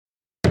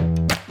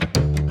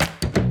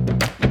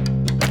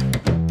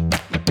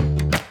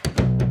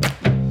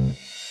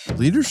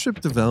Leadership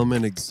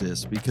development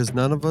exists because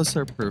none of us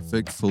are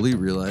perfect, fully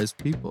realized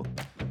people.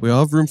 We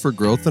all have room for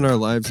growth in our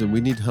lives and we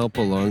need help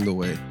along the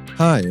way.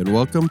 Hi, and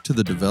welcome to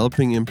the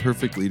Developing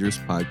Imperfect Leaders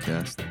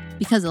podcast.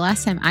 Because the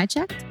last time I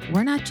checked,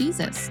 we're not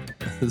Jesus.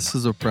 This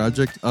is a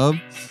project of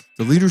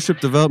the Leadership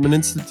Development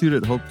Institute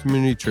at Hope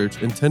Community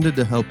Church intended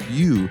to help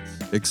you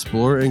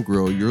explore and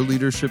grow your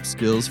leadership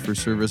skills for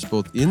service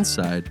both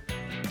inside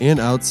and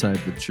outside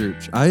the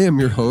church. I am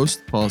your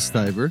host, Paul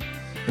Stiver,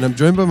 and I'm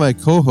joined by my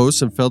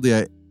co-hosts and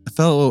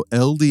fellow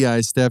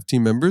LDI staff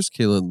team members,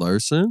 Kaylin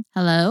Larson.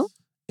 Hello.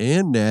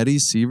 And Natty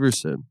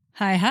Severson.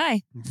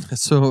 Hi.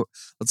 So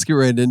let's get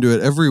right into it.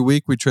 Every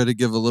week we try to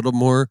give a little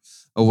more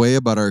away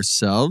about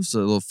ourselves, a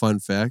little fun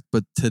fact.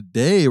 But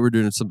today we're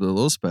doing something a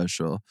little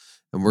special.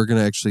 And we're going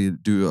to actually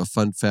do a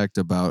fun fact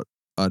about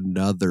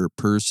another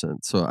person.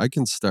 So I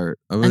can start.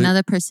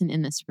 Another person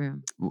in this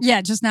room.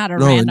 Yeah, just not a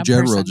random person. No, in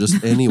general,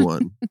 just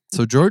anyone.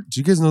 So George,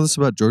 do you guys know this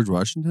about George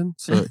Washington?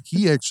 So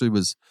he actually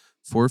was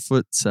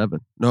 4'7".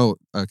 No,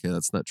 okay,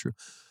 that's not true.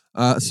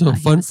 So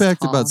fun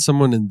fact about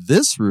someone in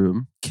this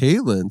room,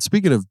 Kaylin,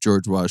 speaking of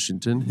George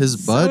Washington, his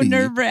buddy. So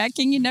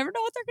nerve-wracking. You never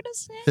know what they're going to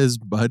say. His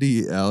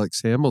buddy,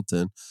 Alex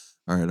Hamilton.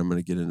 All right, I'm going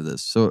to get into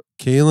this. So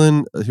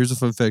Kaylin, here's a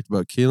fun fact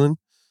about Kaylin.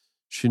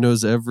 She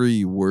knows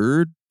every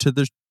word to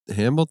the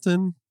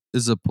Hamilton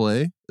is a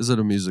play. Is it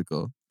a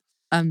musical?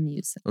 A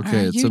musical.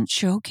 Okay, Are you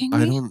joking me?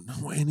 I don't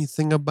know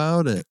anything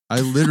about it.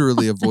 I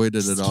literally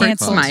avoided it all.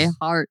 Cancel my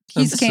heart.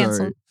 He's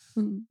canceled.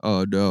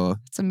 Oh, no.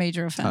 It's a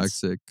major offense.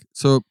 Toxic.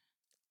 So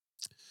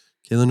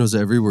Kaylin knows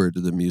every word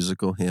to the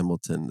musical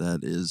Hamilton.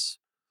 That is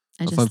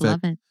I just love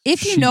it.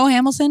 If you know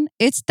Hamilton,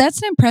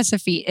 that's an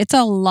impressive feat. It's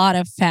a lot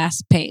of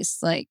fast pace.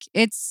 Like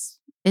it's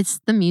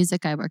the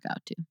music I work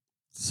out to.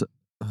 So,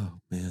 oh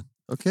man.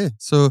 Okay.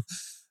 So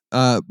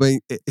but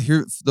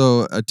here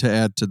though to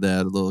add to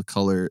that a little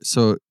color.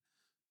 So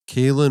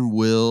Kaylin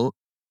will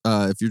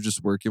if you're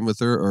just working with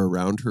her or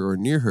around her or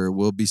near her,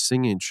 will be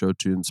singing show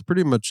tunes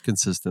pretty much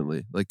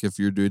consistently. Like if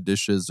you're doing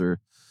dishes or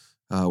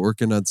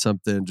working on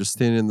something, just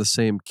standing in the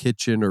same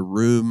kitchen or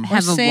room. Have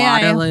a say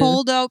Waterloo. I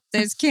hold up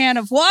this can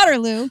of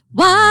Waterloo.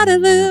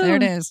 Waterloo. There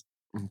it is.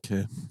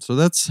 Okay. So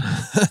that's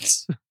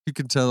you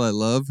can tell I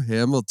love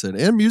Hamilton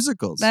and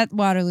musicals. That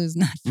Waterloo's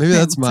not. Maybe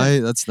that's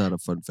not a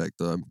fun fact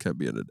though. I'm kind of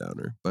being a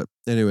downer. But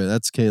anyway,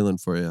 that's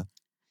Kaylin for you.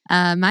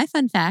 My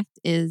fun fact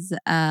is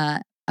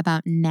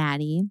about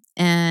Natty.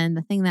 And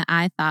the thing that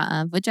I thought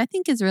of, which I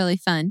think is really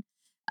fun,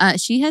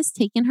 she has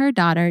taken her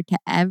daughter to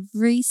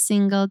every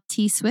single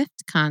T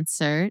Swift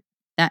concert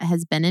that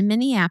has been in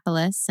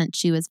Minneapolis since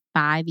she was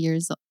 5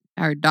 years old.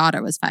 Her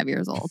daughter was 5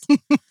 years old.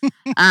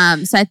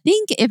 So I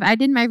think if I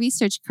did my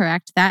research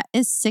correct, that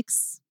is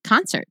 6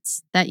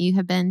 concerts that you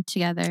have been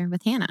together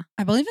with Hannah.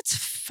 I believe it's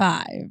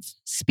 5.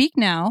 Speak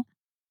Now.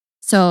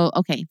 So,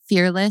 okay,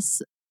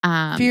 Fearless.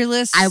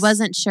 Fearless. I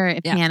wasn't sure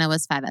if Hannah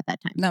was 5 at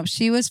that time. No,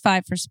 she was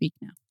 5 for Speak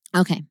Now.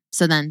 Okay,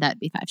 so then that'd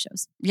be 5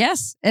 shows.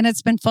 Yes, and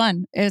it's been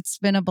fun. It's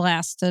been a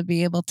blast to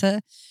be able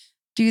to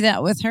do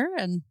that with her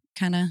and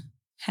kind of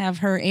have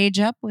her age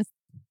up with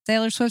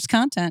Taylor Swift's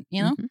content,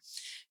 you know? Mm-hmm.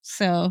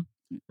 So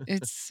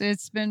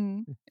it's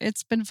been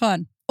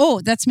fun. Oh,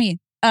 that's me.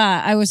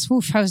 I was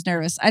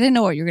nervous. I didn't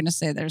know what you were going to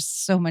say. There's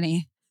so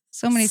many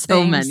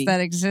things that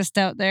exist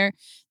out there.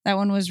 That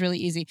one was really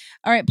easy.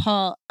 All right,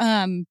 Paul.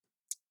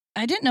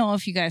 I didn't know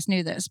if you guys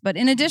knew this, but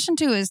in addition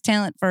to his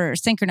talent for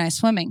synchronized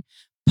swimming,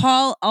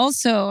 Paul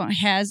also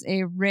has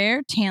a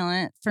rare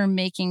talent for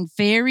making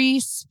very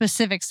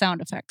specific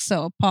sound effects.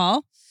 So,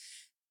 Paul,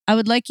 I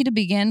would like you to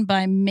begin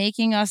by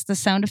making us the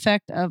sound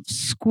effect of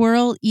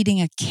squirrel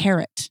eating a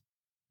carrot.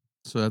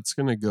 So that's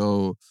gonna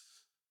go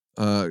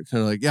kind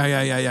of like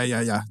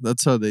yeah.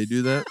 That's how they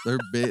do that.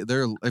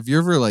 They're if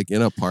you're ever like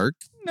in a park,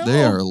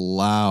 they are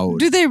loud.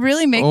 Do they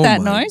really make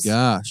that noise? Oh my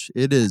gosh,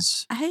 it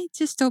is. I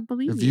just don't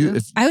believe you.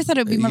 I thought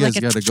it would be more like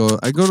a.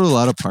 I go to a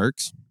lot of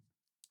parks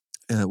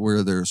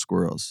where there are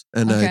squirrels,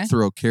 and I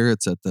throw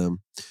carrots at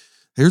them.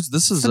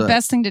 This is the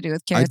best thing to do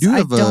with carrots.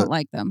 I don't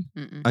like them.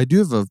 I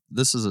do have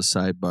this is a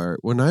sidebar.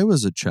 When I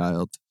was a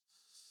child,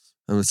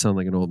 I'm gonna sound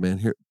like an old man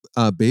here.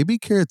 Baby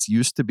carrots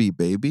used to be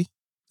baby.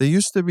 They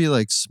used to be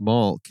like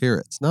small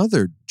carrots. Now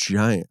they're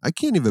giant. I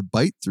can't even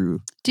bite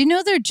through. Do you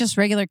know they're just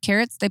regular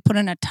carrots? They put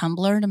in a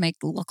tumbler to make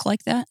it look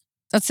like that.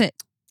 That's it.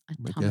 Oh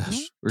my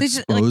gosh, we're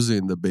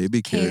exposing the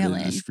baby carrot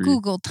industry.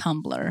 Google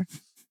Tumbler.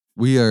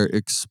 We are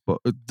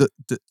exposed.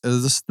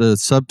 The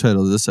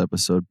subtitle of this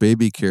episode: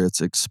 "Baby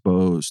Carrots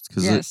Exposed,"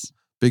 because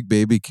Big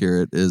Baby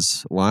Carrot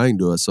is lying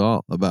to us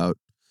all about.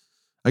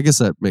 I guess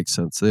that makes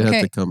sense. They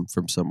have to come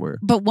from somewhere.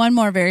 But one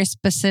more very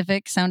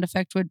specific sound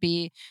effect would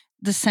be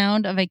the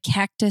sound of a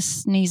cactus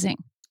sneezing.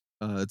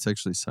 It's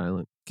actually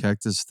silent.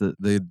 Cactus,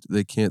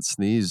 they can't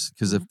sneeze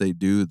because if they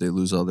do, they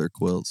lose all their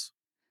quills.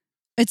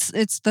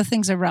 It's the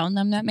things around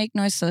them that make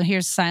noise. So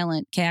here's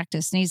silent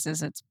cactus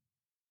sneezes.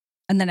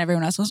 And then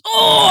everyone else goes,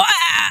 oh,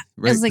 ah!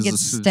 Right, as they get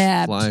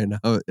stabbed. Flying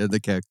out at the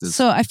cactus.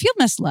 So I feel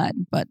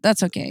misled, but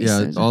that's okay.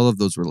 Yeah, all of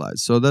those were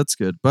lies. So that's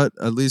good. But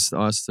at least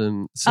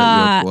Austin set you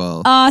up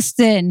well.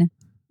 Austin,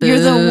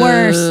 you're the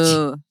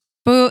worst.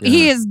 Boo. Yeah.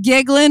 He is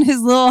giggling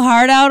his little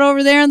heart out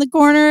over there in the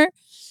corner.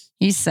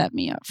 He set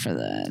me up for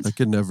that. I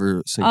could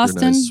never synchronize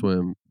Austin,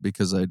 swim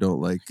because I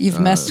don't like. You've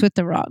messed with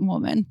the wrong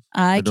woman.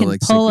 I don't can like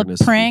pull a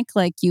synchronicity. prank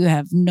like you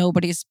have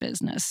nobody's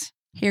business.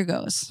 Here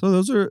goes. So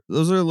those are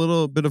a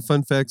little bit of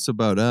fun facts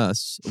about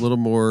us, a little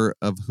more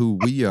of who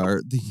we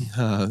are.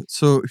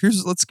 So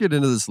let's get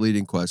into this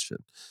leading question.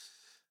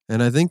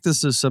 And I think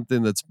this is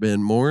something that's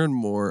been more and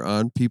more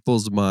on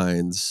people's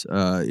minds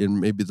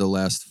in maybe the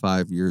last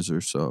 5 years or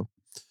so.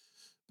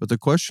 But the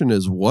question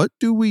is, what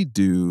do we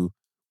do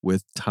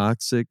with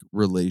toxic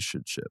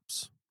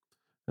relationships?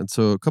 And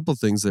so a couple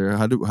things there.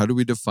 How do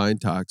we define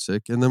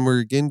toxic? And then we're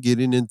again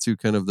getting into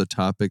kind of the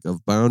topic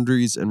of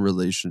boundaries and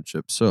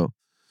relationships. So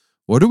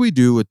what do we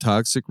do with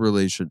toxic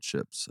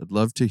relationships? I'd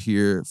love to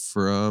hear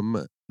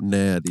from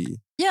Natty.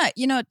 Yeah,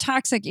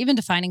 toxic, even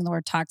defining the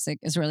word toxic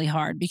is really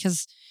hard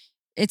because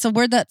it's a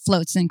word that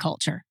floats in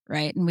culture,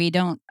 right? And we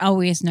don't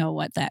always know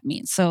what that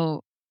means.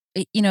 So,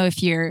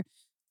 if you're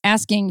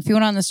asking, if you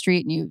went on the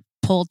street and you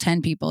polled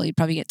 10 people, you'd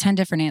probably get 10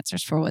 different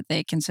answers for what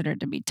they consider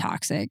to be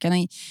toxic.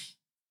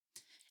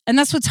 And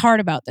that's what's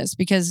hard about this,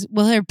 because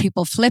we'll hear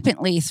people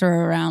flippantly throw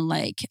around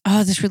like,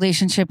 oh, this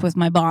relationship with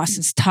my boss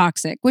is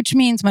toxic, which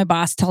means my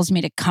boss tells me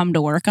to come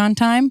to work on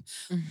time.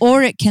 Mm-hmm.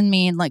 Or it can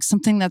mean like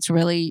something that's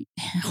really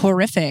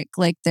horrific,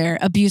 like they're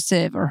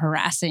abusive or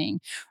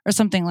harassing or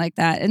something like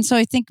that. And so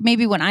I think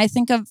maybe when I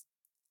think of,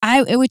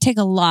 it would take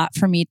a lot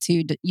for me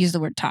to use the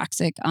word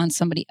toxic on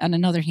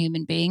another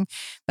human being.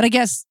 But I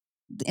guess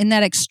in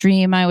that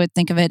extreme, I would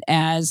think of it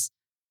as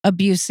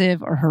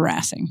abusive or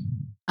harassing.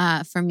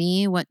 For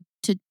me, what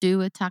to do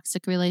with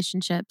toxic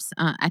relationships,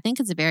 I think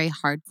it's a very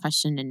hard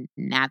question to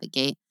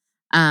navigate.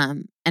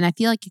 And I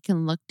feel like it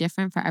can look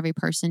different for every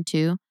person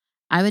too.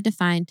 I would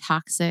define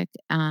toxic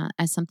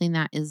as something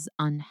that is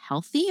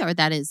unhealthy or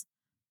that is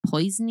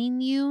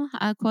poisoning you,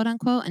 quote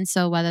unquote. And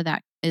so whether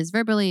that is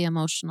verbally,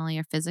 emotionally,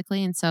 or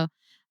physically. And so,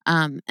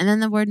 and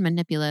then the word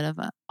manipulative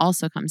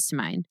also comes to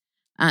mind.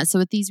 So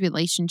with these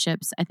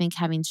relationships, I think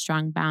having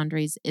strong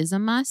boundaries is a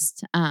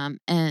must.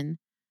 And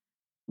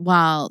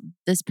while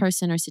this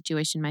person or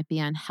situation might be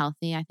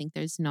unhealthy, I think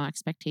there's no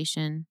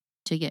expectation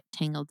to get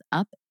tangled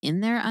up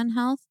in their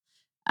unhealth.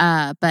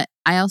 But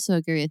I also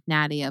agree with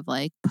Natty of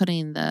like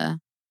putting the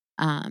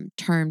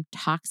term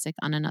toxic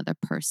on another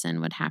person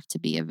would have to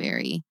be a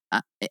very,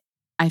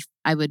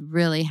 I would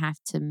really have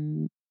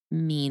to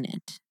mean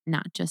it,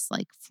 not just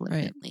like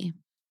flippantly. Right.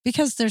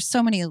 Because there's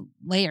so many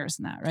layers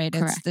in that, right?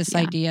 Correct, It's this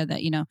idea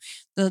that,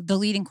 the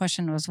leading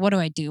question was, what do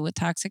I do with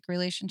toxic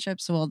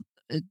relationships? Well,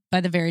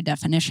 by the very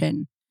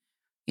definition,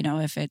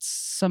 if it's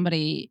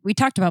somebody, we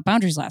talked about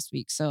boundaries last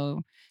week.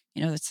 So,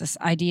 it's this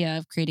idea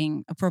of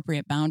creating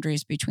appropriate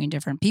boundaries between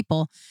different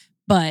people.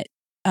 But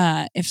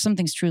if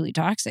something's truly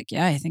toxic,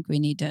 yeah, I think we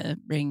need to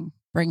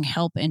bring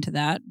help into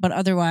that. But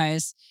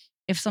otherwise,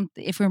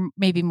 if we're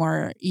maybe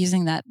more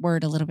using that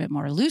word a little bit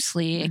more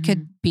loosely, mm-hmm. It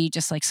could be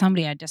just like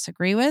somebody I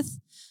disagree with.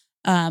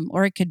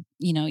 Or it could,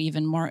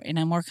 even more in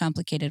a more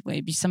complicated way,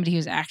 be somebody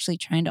who's actually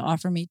trying to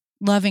offer me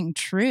loving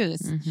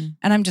truth, mm-hmm.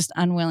 and I'm just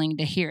unwilling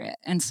to hear it.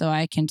 And so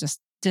I can just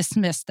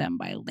dismiss them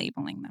by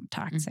labeling them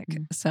toxic.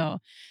 Mm-hmm. So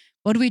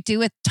what do we do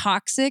with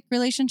toxic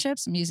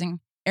relationships? I'm using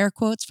air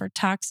quotes for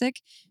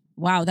toxic.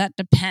 Wow, that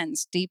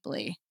depends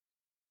deeply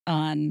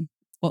on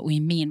what we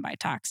mean by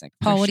toxic.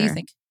 Paul, what do you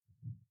think?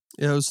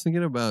 Yeah, I was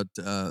thinking about,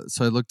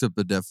 so I looked up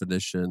the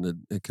definition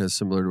and it kind of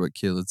similar to what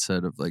Caleb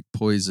said of like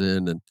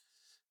poison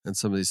and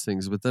some of these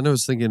things. But then I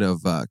was thinking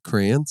of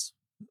crayons.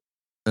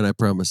 And I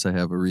promise I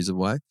have a reason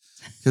why.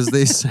 Because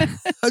they say,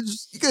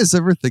 you guys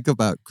ever think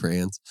about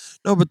crayons?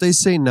 No, but they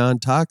say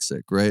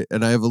non-toxic, right?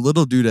 And I have a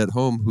little dude at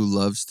home who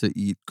loves to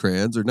eat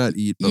crayons, or not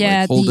eat, but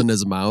like hold in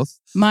his mouth.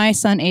 My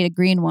son ate a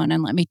green one,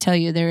 and let me tell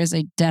you, there is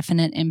a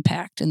definite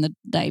impact in the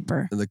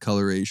diaper. In the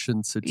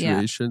coloration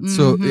situation.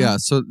 Yeah.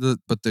 So, mm-hmm.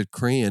 But the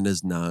crayon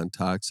is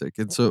non-toxic.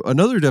 And so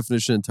another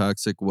definition of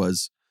toxic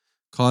was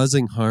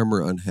causing harm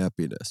or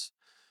unhappiness.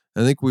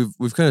 I think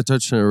we've kind of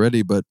touched on it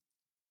already, but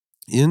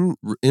in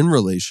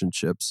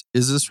relationships,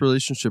 is this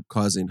relationship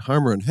causing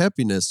harm or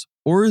unhappiness,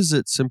 or is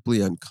it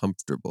simply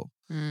uncomfortable?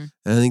 And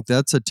I think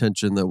that's a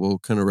tension that we'll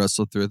kind of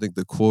wrestle through. I think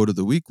the quote of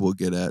the week we'll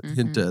get at, mm-hmm.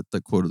 hint at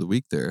the quote of the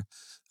week there,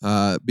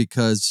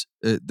 because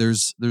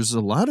there's a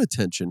lot of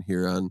tension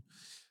here on,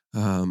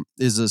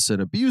 is this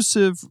an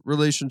abusive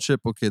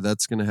relationship? Okay,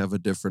 that's going to have a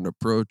different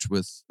approach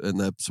and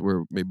that's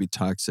where maybe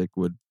toxic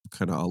would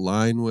kind of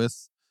align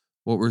with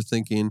what we're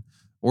thinking.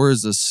 Or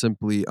is this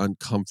simply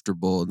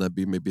uncomfortable, and that'd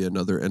be maybe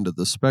another end of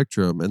the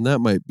spectrum? And that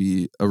might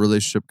be a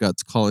relationship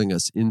God's calling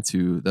us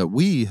into that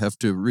we have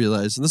to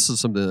realize, and this is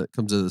something that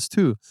comes to this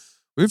too,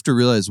 we have to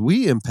realize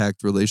we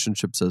impact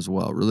relationships as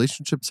well.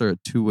 Relationships are a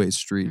two-way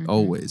street, mm-hmm.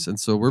 always. And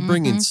so we're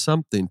bringing mm-hmm.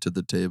 something to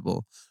the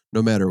table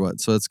no matter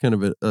what. So that's kind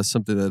of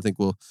something that I think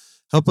will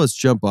help us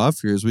jump off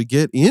here as we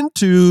get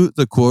into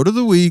the quote of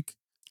the week.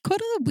 Quote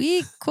of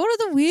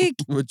the week.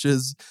 Which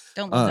is...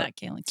 Don't love that,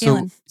 Kaylin.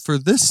 So for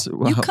this...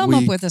 you come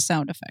up with a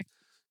sound effect.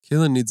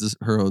 Kaylin needs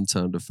her own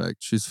sound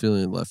effect. She's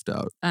feeling left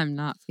out. I'm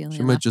not feeling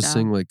left out. She might just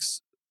sing like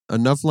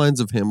enough lines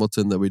of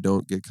Hamilton that we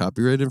don't get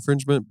copyright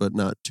infringement, but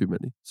not too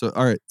many. So,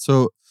 all right.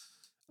 So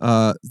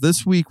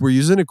this week we're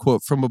using a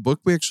quote from a book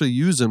we actually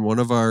use in one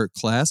of our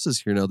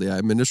classes here in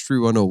LDI, Ministry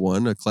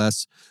 101, a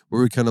class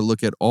where we kind of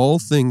look at all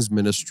things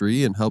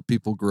ministry and help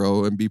people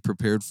grow and be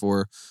prepared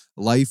for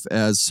life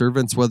as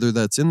servants, whether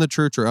that's in the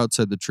church or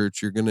outside the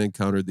church. You're going to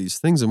encounter these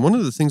things. And one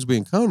of the things we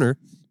encounter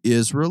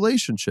is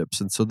relationships.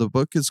 And so the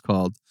book is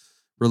called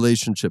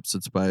Relationships.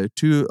 It's by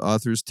two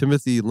authors,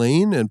 Timothy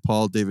Lane and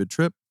Paul David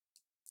Tripp.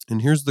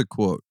 And here's the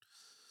quote.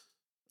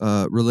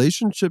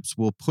 Relationships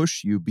will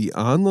push you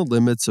beyond the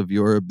limits of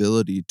your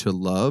ability to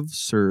love,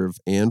 serve,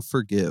 and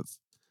forgive.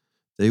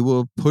 They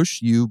will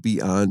push you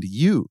beyond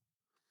you.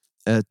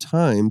 At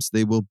times,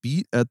 they will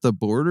beat at the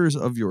borders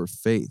of your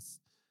faith.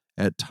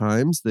 At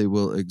times, they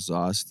will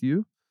exhaust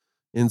you.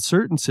 In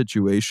certain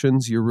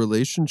situations, your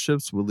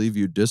relationships will leave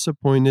you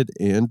disappointed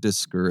and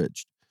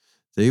discouraged.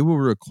 They will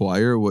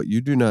require what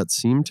you do not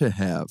seem to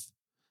have,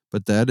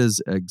 but that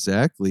is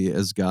exactly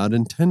as God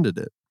intended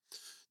it.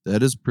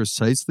 That is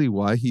precisely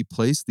why he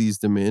placed these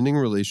demanding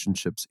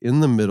relationships in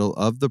the middle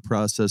of the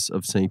process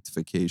of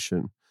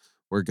sanctification,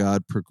 where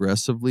God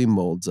progressively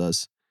molds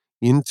us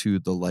into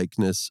the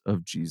likeness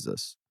of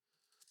Jesus.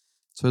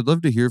 So I'd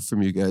love to hear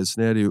from you guys.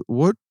 Natty,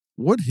 what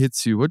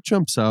hits you? What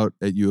jumps out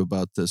at you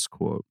about this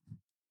quote?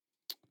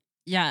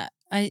 Yeah,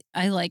 I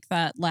like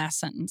that last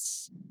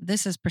sentence.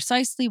 This is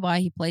precisely why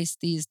he placed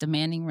these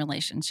demanding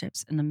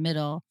relationships in the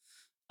middle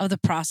of the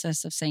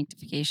process of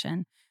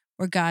sanctification,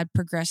 where God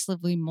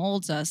progressively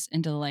molds us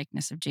into the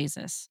likeness of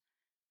Jesus.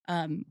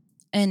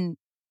 And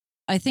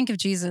I think of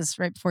Jesus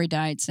right before he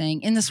died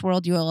saying, in this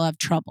world you will have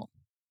trouble,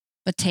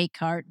 but take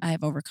heart, I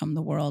have overcome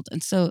the world.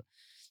 And so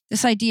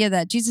this idea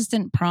that Jesus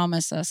didn't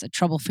promise us a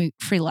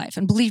trouble-free life.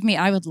 And believe me,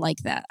 I would like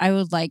that. I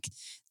would like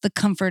the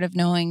comfort of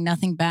knowing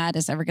nothing bad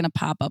is ever going to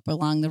pop up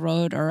along the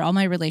road, or all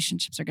my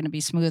relationships are going to be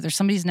smooth, or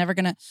somebody's never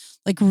going to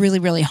really,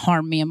 really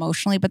harm me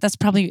emotionally. But that's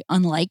probably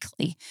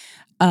unlikely.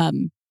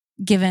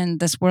 Given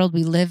this world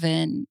we live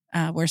in,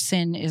 where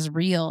sin is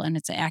real and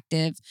it's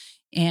active,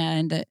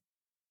 and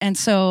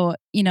so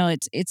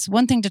it's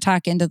one thing to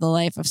talk into the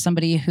life of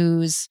somebody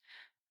who's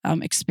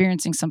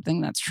experiencing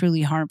something that's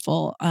truly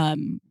harmful,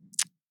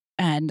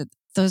 and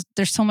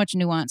there's so much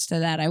nuance to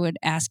that. I would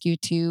ask you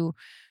to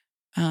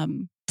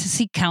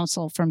seek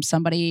counsel from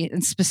somebody,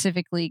 and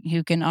specifically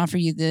who can offer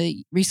you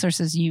the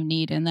resources you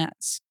need in that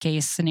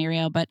case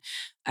scenario. But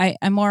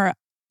I'm more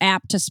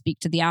apt to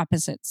speak to the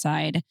opposite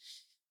side,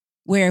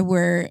 where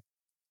we're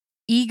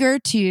eager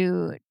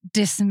to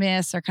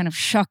dismiss or kind of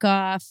shuck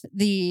off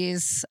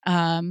these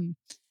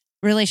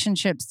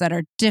relationships that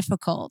are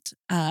difficult,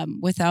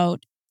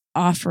 without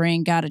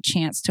offering God a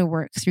chance to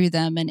work through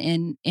them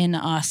and in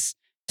us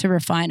to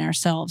refine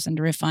ourselves and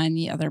to refine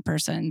the other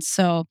person.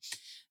 So,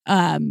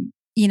 I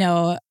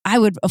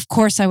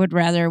would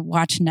rather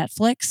watch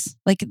Netflix.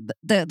 Like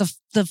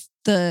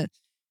the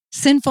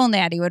sinful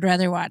Natty would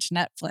rather watch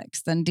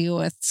Netflix than deal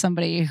with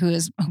somebody who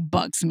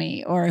bugs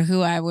me or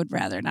who I would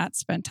rather not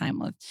spend time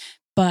with.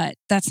 But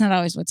that's not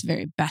always what's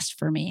very best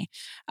for me.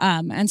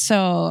 And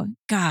so,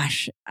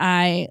 gosh,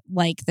 I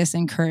like this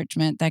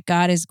encouragement that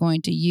God is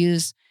going to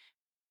use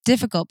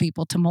difficult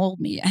people to mold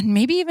me, and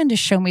maybe even to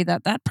show me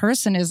that that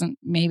person isn't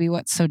maybe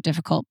what's so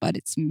difficult, but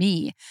it's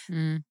me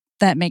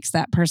that makes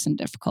that person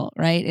difficult,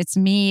 right? It's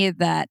me,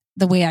 that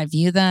the way I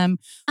view them.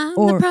 I'm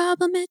the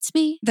problem, it's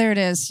me. There it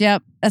is.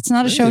 Yep. That's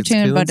not a show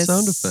tune, but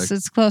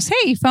it's close.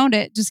 Hey, you found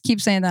it. Just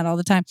keep saying that all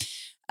the time.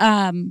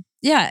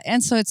 Yeah.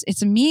 And so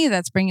it's me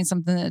that's bringing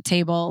something to the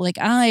table. Like,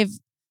 I've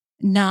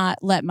not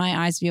let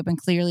my eyes be open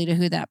clearly to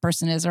who that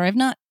person is, or I've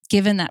not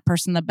given that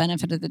person the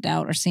benefit of the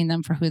doubt or seen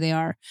them for who they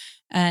are.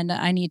 And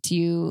I need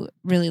to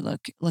really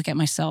look at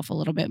myself a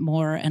little bit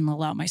more and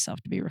allow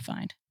myself to be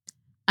refined.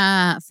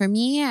 For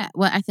me,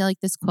 what I feel like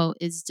this quote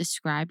is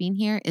describing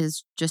here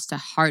is just a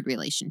hard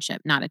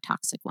relationship, not a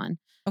toxic one.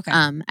 Okay.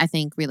 I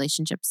think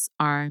relationships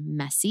are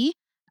messy,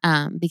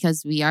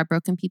 because we are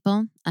broken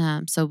people.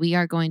 So we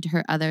are going to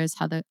hurt others,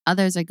 how the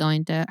others are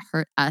going to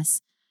hurt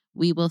us.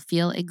 We will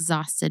feel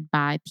exhausted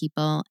by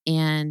people,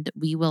 and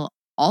we will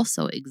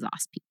also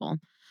exhaust people.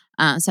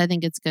 So I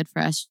think it's good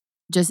for us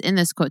just in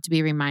this quote to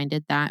be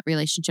reminded that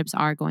relationships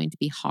are going to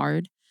be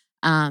hard.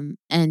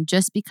 And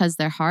just because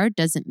they're hard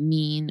doesn't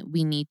mean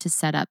we need to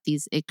set up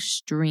these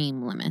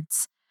extreme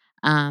limits.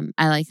 I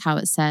like how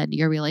it said,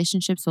 your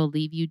relationships will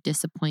leave you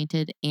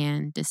disappointed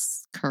and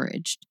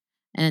discouraged.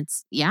 And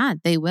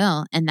they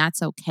will. And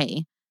that's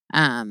okay.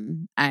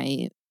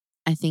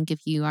 I think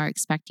if you are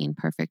expecting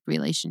perfect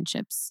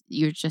relationships,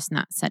 you're just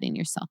not setting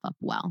yourself up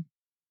well.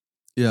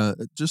 Yeah,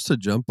 just to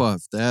jump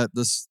off that,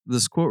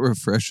 this quote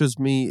refreshes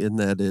me in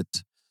that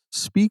it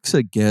speaks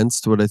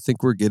against what I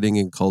think we're getting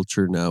in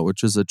culture now,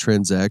 which is a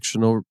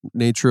transactional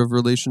nature of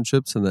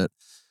relationships, and that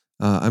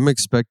I'm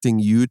expecting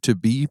you to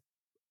be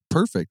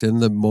perfect.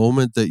 And the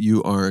moment that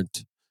you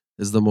aren't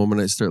is the moment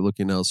I start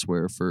looking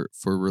elsewhere for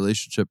a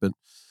relationship. And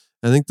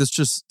I think this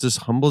just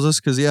humbles us,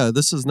 because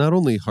this is not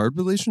only hard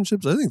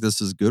relationships. I think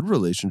this is good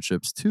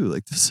relationships too.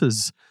 Like, this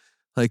is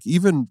like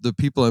even the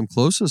people I'm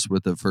closest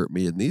with have hurt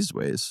me in these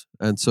ways.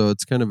 And so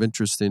it's kind of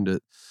interesting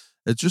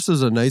it just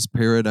is a nice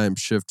paradigm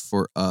shift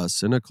for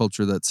us in a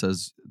culture that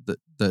says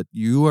that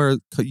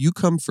you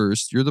come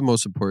first, you're the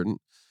most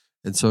important.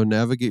 And so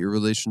navigate your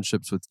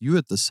relationships with you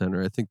at the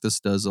center. I think this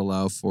does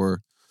allow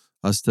for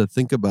us to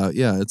think about,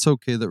 it's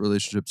okay that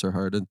relationships are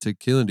hard. And to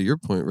Kaylin, to your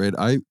point, right?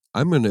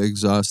 I'm going to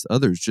exhaust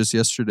others. Just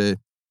yesterday,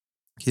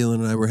 Kaylin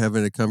and I were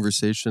having a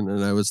conversation,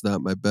 and I was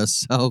not my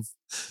best self.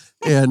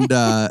 And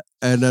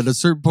and at a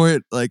certain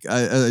point, like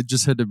I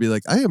just had to be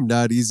like, I am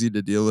not easy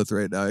to deal with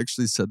right now. I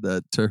actually said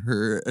that to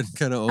her and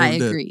kind of owned I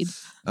agreed.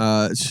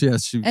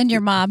 She And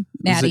your mom,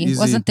 Natty,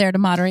 wasn't there to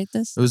moderate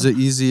this. It was an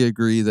easy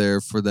agree there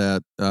for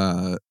that.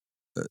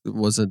 It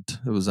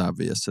was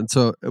obvious. And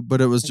so,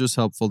 but it was just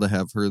helpful to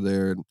have her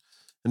there and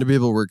to be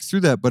able to work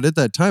through that. But at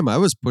that time, I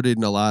was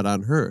putting a lot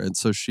on her. And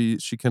so she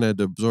kind of had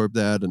to absorb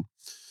that.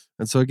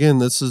 And so again,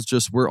 this is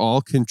just, we're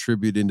all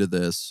contributing to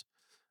this.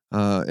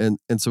 And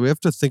so we have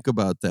to think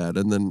about that,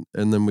 and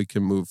then we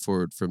can move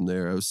forward from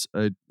there.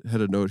 I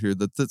had a note here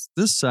that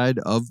this side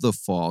of the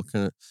fall,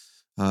 kind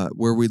of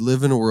where we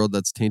live in a world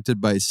that's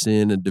tainted by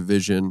sin and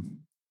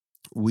division,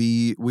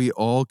 we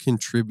all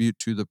contribute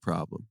to the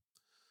problem.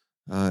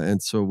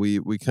 And so we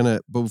kind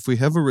of, but if we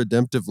have a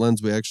redemptive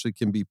lens, we actually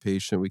can be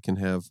patient. We can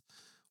have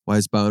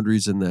wise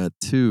boundaries in that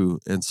too.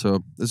 And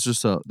so it's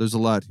just there's a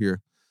lot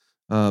here.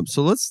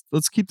 So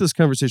let's keep this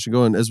conversation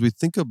going as we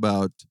think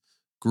about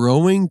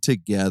growing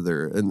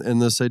together and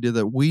this idea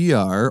that we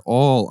are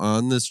all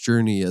on this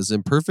journey as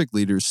imperfect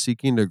leaders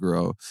seeking to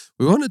grow.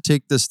 We want to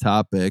take this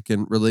topic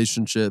and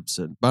relationships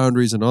and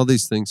boundaries and all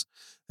these things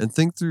and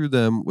think through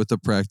them with a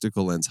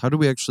practical lens. How do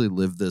we actually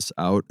live this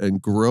out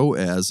and grow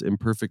as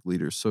imperfect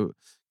leaders? So,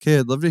 Kay,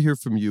 I'd love to hear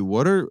from you.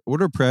 What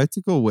are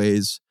practical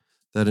ways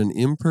that an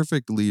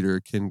imperfect leader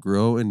can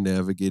grow in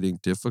navigating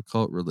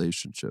difficult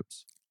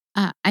relationships?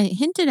 I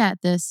hinted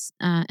at this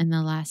in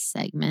the last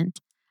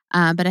segment,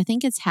 but I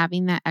think it's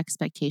having that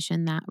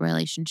expectation that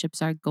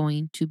relationships are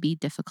going to be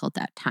difficult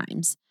at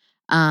times,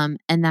 and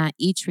that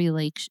each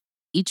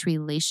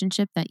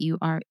relationship that you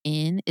are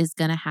in is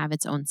going to have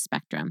its own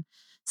spectrum.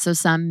 So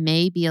some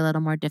may be a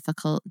little more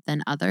difficult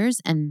than others,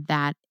 and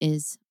that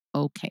is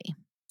okay.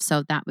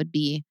 So that would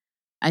be,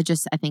 I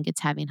think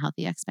it's having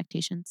healthy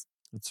expectations.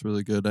 That's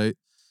really good.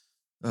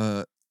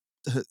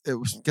 It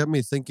got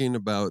me thinking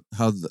about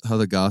how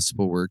the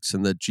gospel works,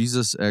 and that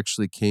Jesus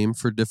actually came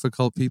for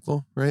difficult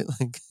people, right?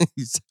 Like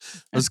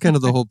that's kind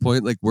of the whole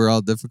point. Like we're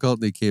all difficult,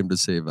 and he came to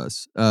save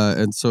us.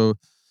 And so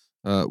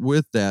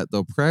with that,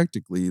 though,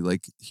 practically,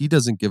 like he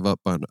doesn't give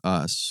up on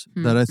us.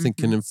 That I think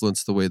can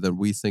influence the way that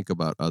we think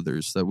about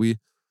others. That we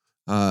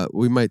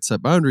might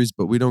set boundaries,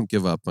 but we don't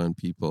give up on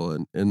people,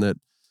 and that.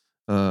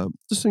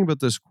 Just think about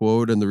this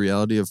quote and the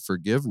reality of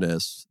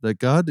forgiveness, that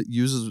God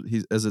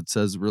uses, as it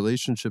says,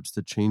 relationships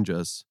to change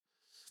us.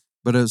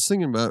 But I was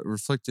thinking about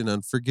reflecting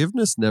on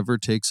forgiveness never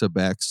takes a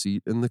back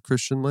seat in the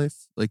Christian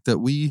life. Like that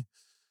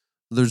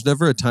there's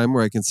never a time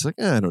where I can say,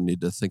 I don't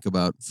need to think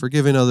about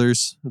forgiving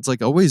others. It's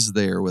like always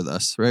there with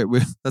us, right?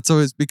 That's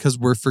always because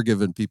we're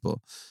forgiven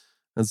people.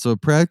 And so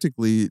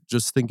practically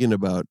just thinking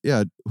about,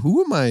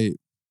 who am I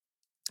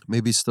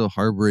maybe still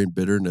harboring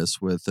bitterness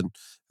with, and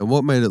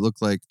what might it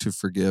look like to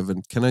forgive,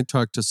 and can I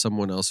talk to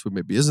someone else who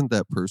maybe isn't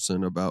that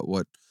person about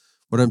what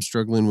I'm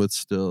struggling with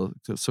still?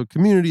 So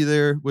community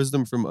there,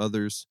 wisdom from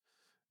others,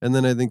 and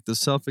then I think the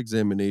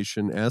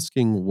self-examination,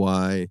 asking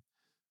why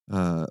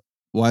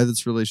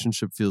this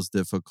relationship feels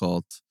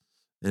difficult,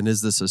 and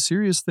is this a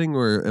serious thing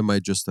or am I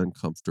just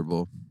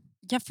uncomfortable?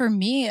 Yeah, for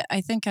me,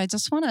 I think I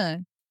just want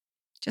to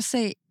just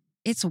say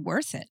it's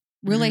worth it.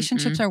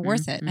 Relationships are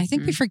worth it. And I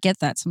think we forget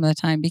that some of the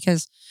time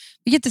because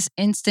we get this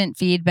instant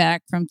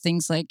feedback from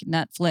things like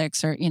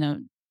Netflix or,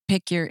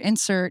 pick your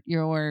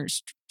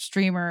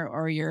streamer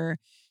or your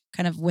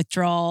kind of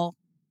withdrawal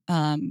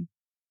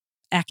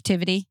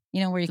activity,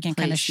 where you can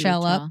kind of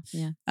shell up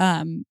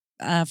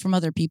from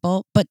other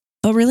people. But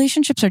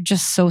relationships are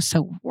just so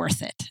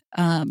worth it.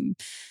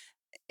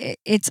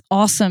 It's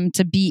awesome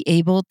to be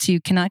able to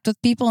connect with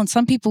people. And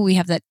some people we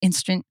have that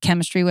instant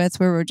chemistry with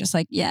where we're just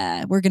like,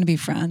 yeah, we're going to be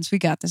friends. We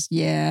got this.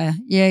 Yeah.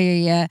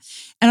 And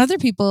other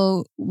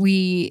people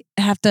we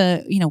have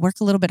to, work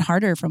a little bit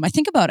harder from. I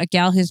think about a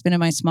gal who's been in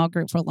my small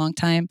group for a long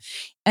time.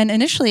 And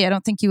initially, I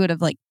don't think you would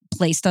have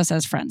placed us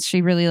as friends.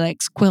 She really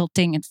likes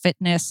quilting and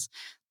fitness.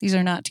 These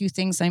are not two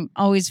things I'm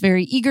always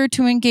very eager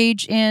to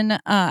engage in.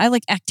 I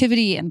like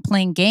activity and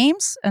playing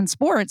games and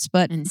sports,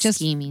 but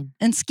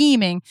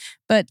scheming.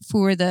 But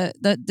for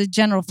the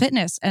general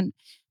fitness, and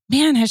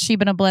man, has she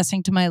been a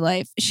blessing to my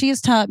life. She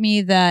has taught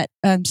me that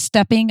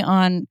stepping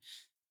on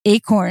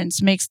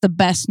acorns makes the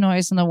best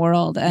noise in the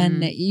world,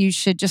 and you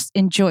should just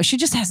enjoy. She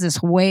just has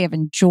this way of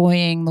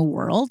enjoying the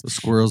world. The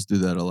squirrels do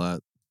that a lot.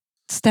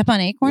 Step on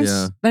acorns?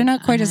 Yeah. They're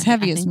not quite as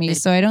heavy as me,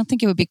 so I don't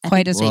think it would be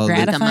quite as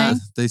gratifying.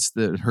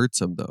 It hurts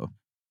them though.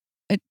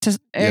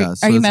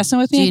 Are you messing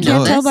with me? I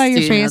can't tell by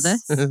your face.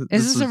 Is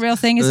this a real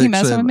thing? Is he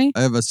messing with me?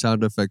 I have a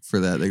sound effect for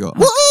that. They go,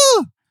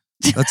 whoa!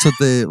 That's what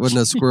when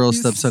a squirrel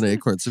steps on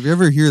acorns. If you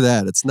ever hear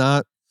that, it's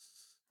not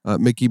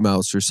Mickey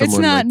Mouse or someone.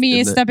 It's not like me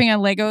in the- stepping on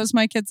Legos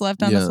my kids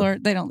left on the Yeah. floor.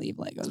 They don't leave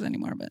Legos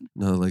anymore, but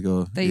No,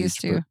 Lego. they used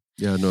to. but-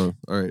 Yeah, no.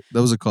 All right.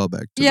 That was a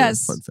callback to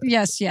Yes. the fun fact.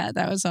 Yes. Yeah.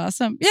 That was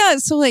awesome. Yeah.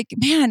 So, like,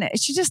 man,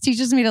 she just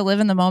teaches me to live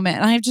in the moment.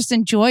 And I've just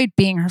enjoyed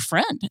being her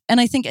friend. And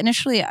I think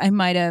initially I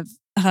might have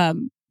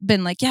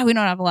been like, yeah, we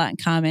don't have a lot in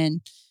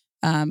common.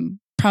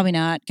 Probably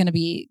not going to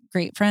be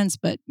great friends.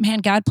 But man,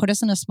 God put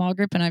us in a small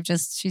group and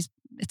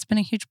it's been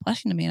a huge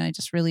blessing to me. And I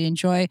just really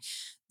enjoy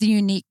the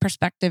unique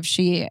perspective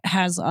she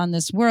has on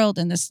this world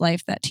and this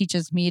life that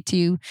teaches me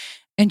to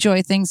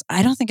enjoy things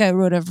I don't think I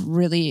would have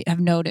really have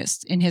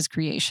noticed in his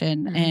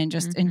creation and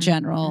just in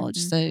general,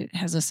 just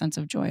has a sense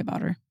of joy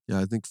about her. Yeah,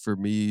 I think for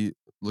me,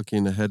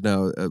 looking ahead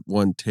now at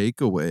one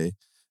takeaway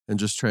and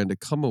just trying to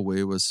come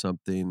away with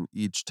something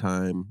each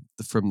time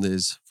from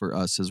this for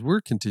us as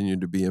we're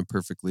continuing to be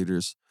imperfect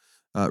leaders,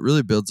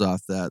 really builds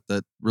off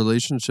that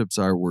relationships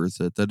are worth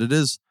it, that it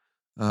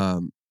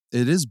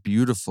is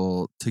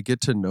beautiful to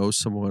get to know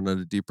someone at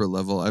a deeper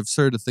level. I've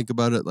started to think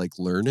about it like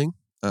learning,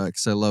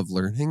 because I love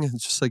learning.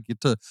 It's just like get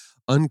to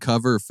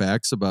uncover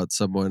facts about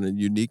someone and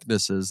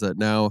uniquenesses that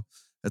now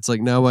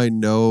I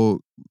know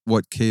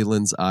what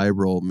Kaylin's eye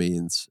roll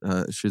means.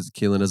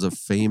 Kaylin has a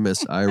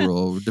famous eye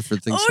roll.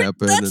 Different things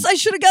happen. I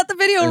should have got the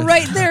video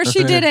right there.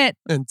 She did it.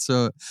 And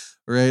so,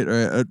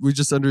 right. We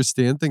just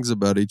understand things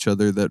about each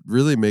other that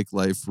really make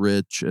life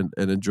rich and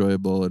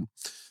enjoyable. And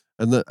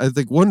I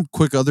think one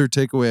quick other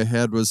takeaway I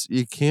had was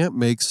you can't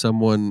make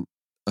someone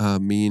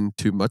mean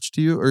too much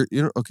to you, or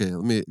okay,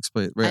 let me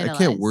explain. Right, Idolize. I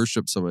can't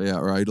worship somebody,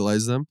 or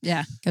idolize them.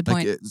 Yeah, good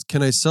point.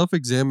 Can I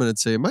self-examine and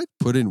say, am I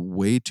putting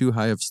way too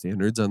high of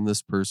standards on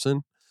this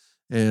person?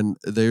 And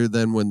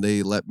then when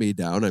they let me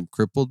down, I'm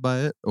crippled by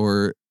it,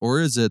 or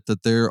is it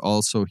that they're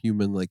also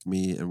human like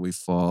me and we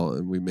fall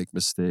and we make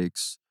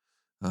mistakes?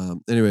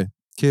 Anyway,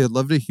 Kay, I'd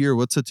love to hear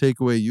what's a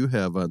takeaway you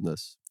have on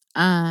this.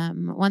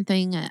 One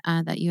thing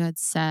that you had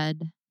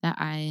said that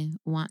I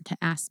want to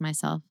ask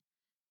myself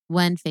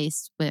when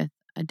faced with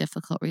a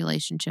difficult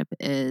relationship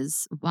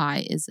is,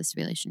 why is this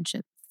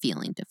relationship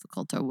feeling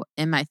difficult, or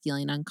am I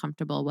feeling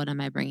uncomfortable? What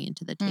am I bringing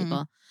to the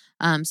table?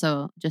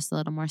 So just a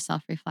little more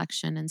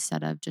self-reflection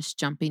instead of just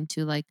jumping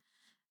to like,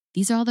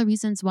 these are all the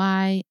reasons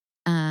why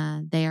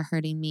they are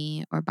hurting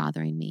me or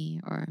bothering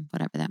me or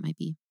whatever that might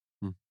be.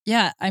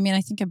 Yeah, I mean,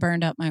 I think I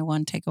burned up my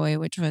one takeaway,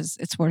 which was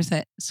it's worth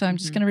it. So I'm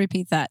just going to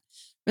repeat that.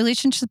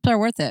 Relationships are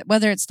worth it,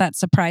 whether it's that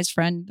surprise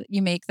friend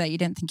you make that you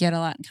didn't think you had a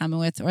lot in common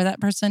with, or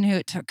that person who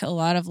it took a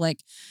lot of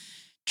like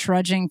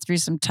trudging through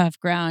some tough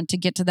ground to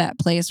get to that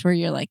place where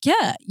you're like,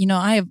 yeah,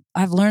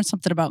 I've learned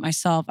something about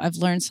myself. I've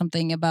learned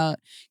something about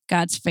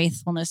God's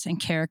faithfulness and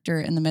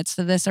character in the midst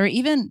of this. Or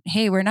even,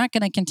 hey, we're not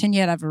going to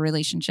continue to have a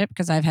relationship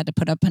because I've had to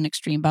put up an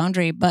extreme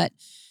boundary, but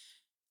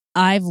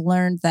I've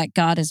learned that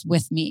God is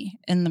with me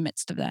in the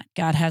midst of that.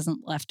 God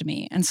hasn't left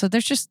me. And so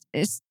there's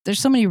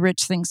so many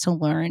rich things to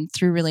learn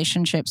through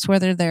relationships,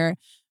 whether they're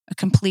a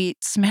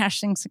complete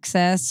smashing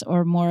success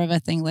or more of a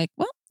thing like,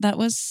 well, that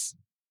was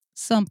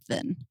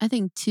something. I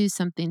think too,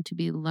 something to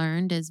be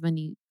learned is when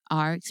you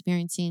are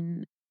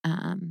experiencing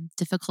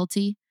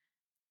difficulty,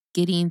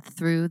 getting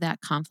through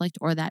that conflict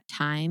or that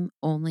time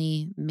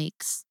only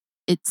makes,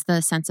 it's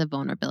the sense of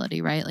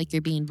vulnerability, right? Like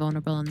you're being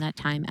vulnerable in that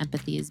time,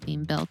 empathy is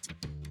being built.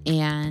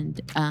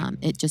 And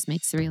it just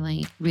makes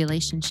the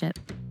relationship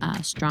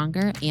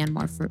stronger and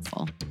more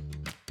fruitful.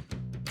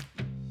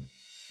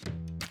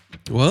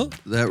 Well,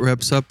 that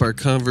wraps up our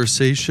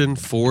conversation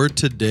for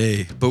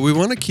today. But we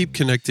want to keep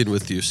connecting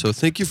with you. So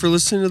thank you for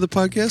listening to the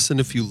podcast. And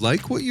if you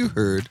like what you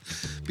heard,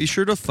 be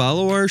sure to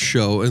follow our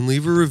show and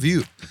leave a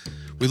review.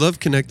 We love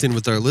connecting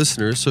with our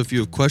listeners. So if you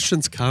have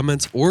questions,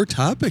 comments, or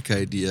topic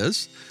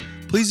ideas,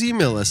 please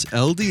email us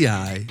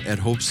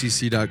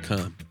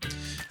ldi@hopecc.com.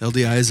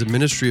 LDI is a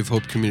ministry of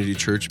Hope Community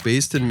Church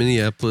based in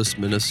Minneapolis,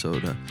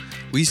 Minnesota.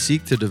 We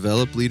seek to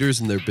develop leaders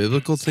in their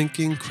biblical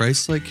thinking,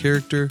 Christ-like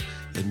character,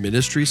 and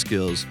ministry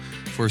skills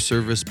for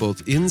service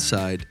both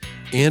inside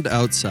and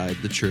outside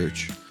the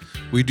church.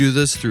 We do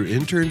this through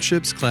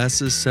internships,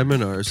 classes,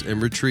 seminars,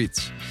 and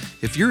retreats.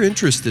 If you're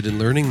interested in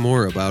learning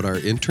more about our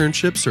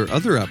internships or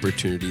other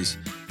opportunities,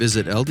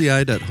 visit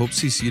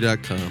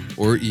ldi.hopecc.com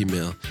or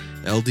email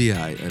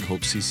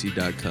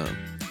ldi@hopecc.com.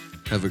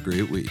 Have a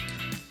great week.